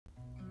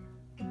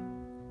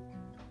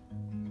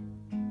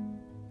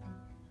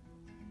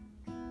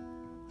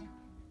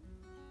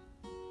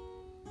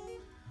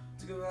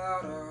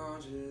about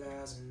 100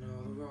 lies and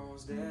all the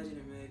wrongs that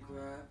didn't make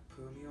right.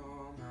 Put me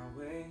on my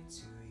way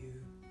to you.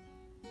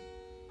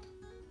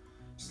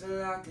 Just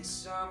like this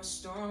summer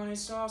storm when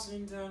it's all said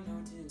and done. No,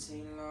 didn't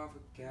take long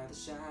for God to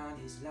shine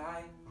His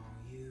light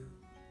on you.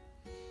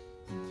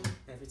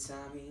 Every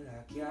time we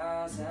lock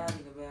eyes, I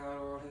think about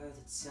all of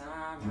the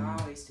time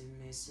I wasted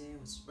missing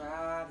what's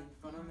right in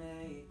front of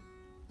me.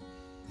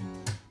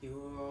 You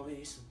were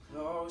always so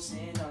close,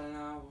 and darling, I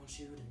want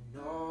you to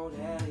know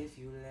that if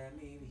you let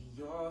me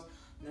be yours,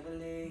 never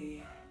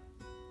leave.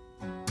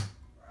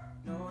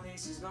 No,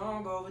 this is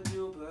long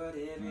overdue, but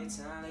every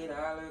time that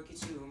I look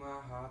at you, my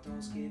heart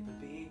don't skip a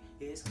beat,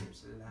 it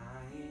skips a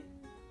line.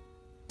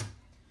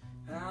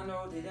 I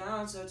know that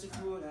I'm such a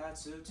fool, I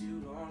took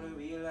too long to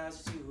realize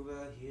it's you,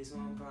 but here's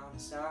one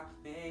promise I'll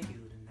make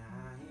you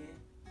tonight.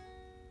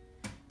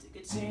 Take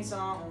a chance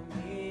on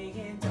me,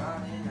 and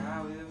darling,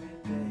 I will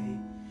repay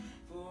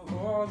for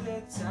all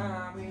the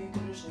time we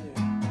could have shared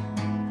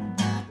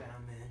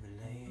down memory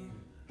lane.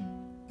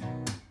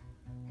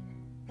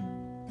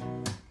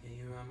 Yeah,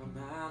 you're on my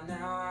mind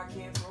now, I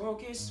can't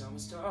focus,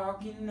 someone's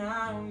talking,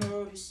 I don't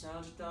notice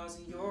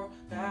 100,000, you're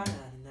about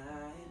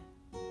 99.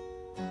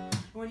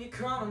 When you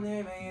call my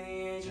name, I hear the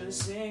angels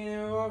singing,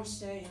 they're always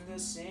saying the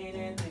same,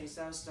 and things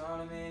start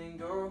starting and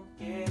go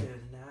get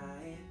it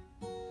tonight.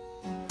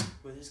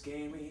 With this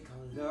game we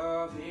call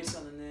love, it's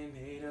something they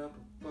made up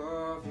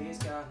above. It's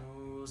got no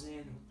rules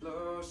and no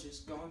blows,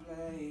 just go and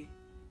play.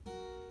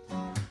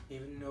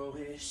 Even though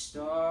it's a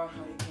start,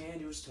 all you can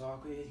do is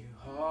talk with your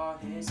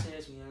heart. It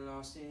says when you're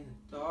lost in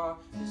the dark,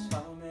 just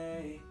follow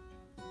me.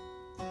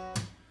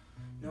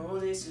 No,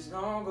 this is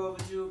long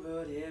overdue,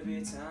 but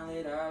every time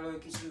that I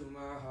look at you,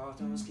 my heart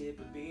don't skip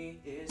a beat,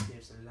 it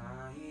skips a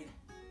line.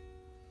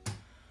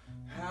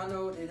 I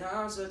know that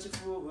I'm such a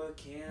fool, what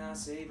can I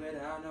say, but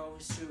I know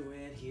it's true,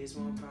 and here's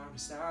one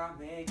promise I'll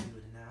make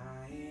you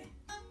tonight.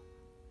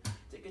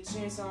 Take a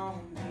chance on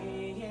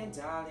me, and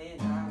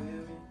darling, I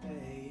will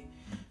repay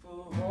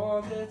for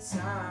all the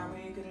time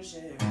we could have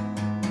shared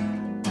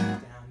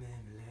down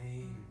memory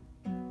lane.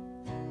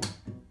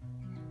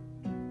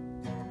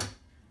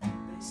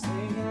 This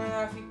thing in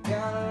life you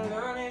gotta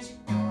learn as you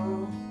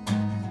go,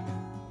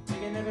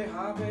 taking every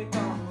heartbreak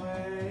on the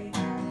way.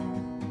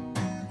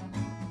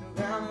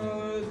 Around the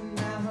world and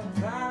now I'm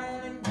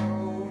flying and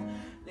go.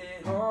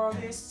 Let all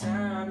this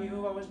time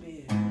you always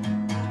be right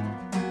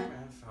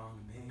in front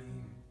of me.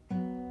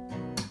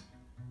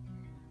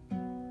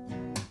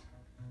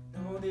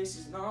 No, this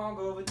is long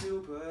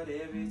overdue, but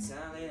every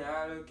time that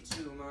I look at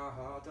you, my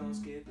heart don't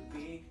skip a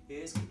beat,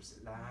 it skips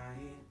a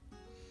line.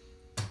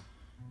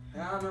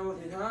 I know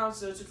that I'm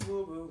such a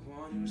fool, but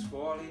one who's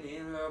falling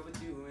in love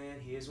with you,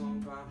 and here's one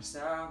promise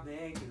I'll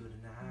make you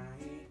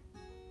tonight.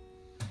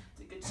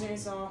 Take a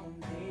chance on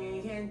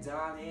me, and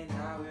darling,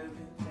 I will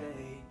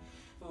repay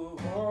for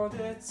all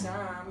the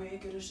time we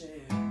could have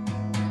shared.